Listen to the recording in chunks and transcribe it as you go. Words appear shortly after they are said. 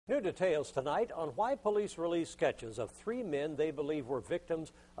New details tonight on why police released sketches of 3 men they believe were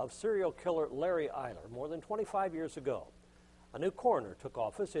victims of serial killer Larry Eiler more than 25 years ago. A new coroner took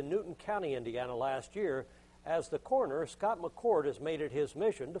office in Newton County, Indiana last year. As the coroner, Scott McCord has made it his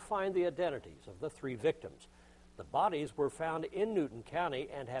mission to find the identities of the 3 victims. The bodies were found in Newton County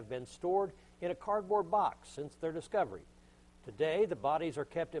and have been stored in a cardboard box since their discovery. Today, the bodies are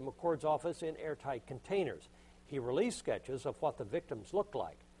kept in McCord's office in airtight containers. He released sketches of what the victims looked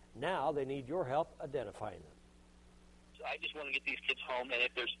like. Now they need your help identifying them. So I just want to get these kids home, and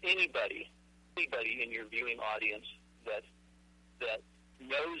if there's anybody in your viewing audience that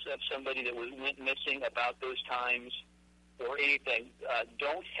knows of somebody that went missing about those times or anything,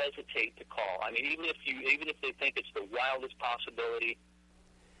 don't hesitate to call. I mean, even if they think it's the wildest possibility.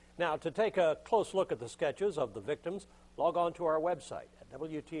 Now, to take a close look at the sketches of the victims, log on to our website at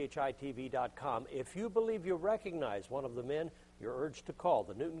WTHI-TV.com. If you believe you recognize one of the men, you're urged to call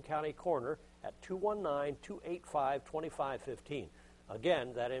the Newton County Coroner at 219-285-2515.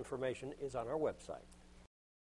 Again, that information is on our website.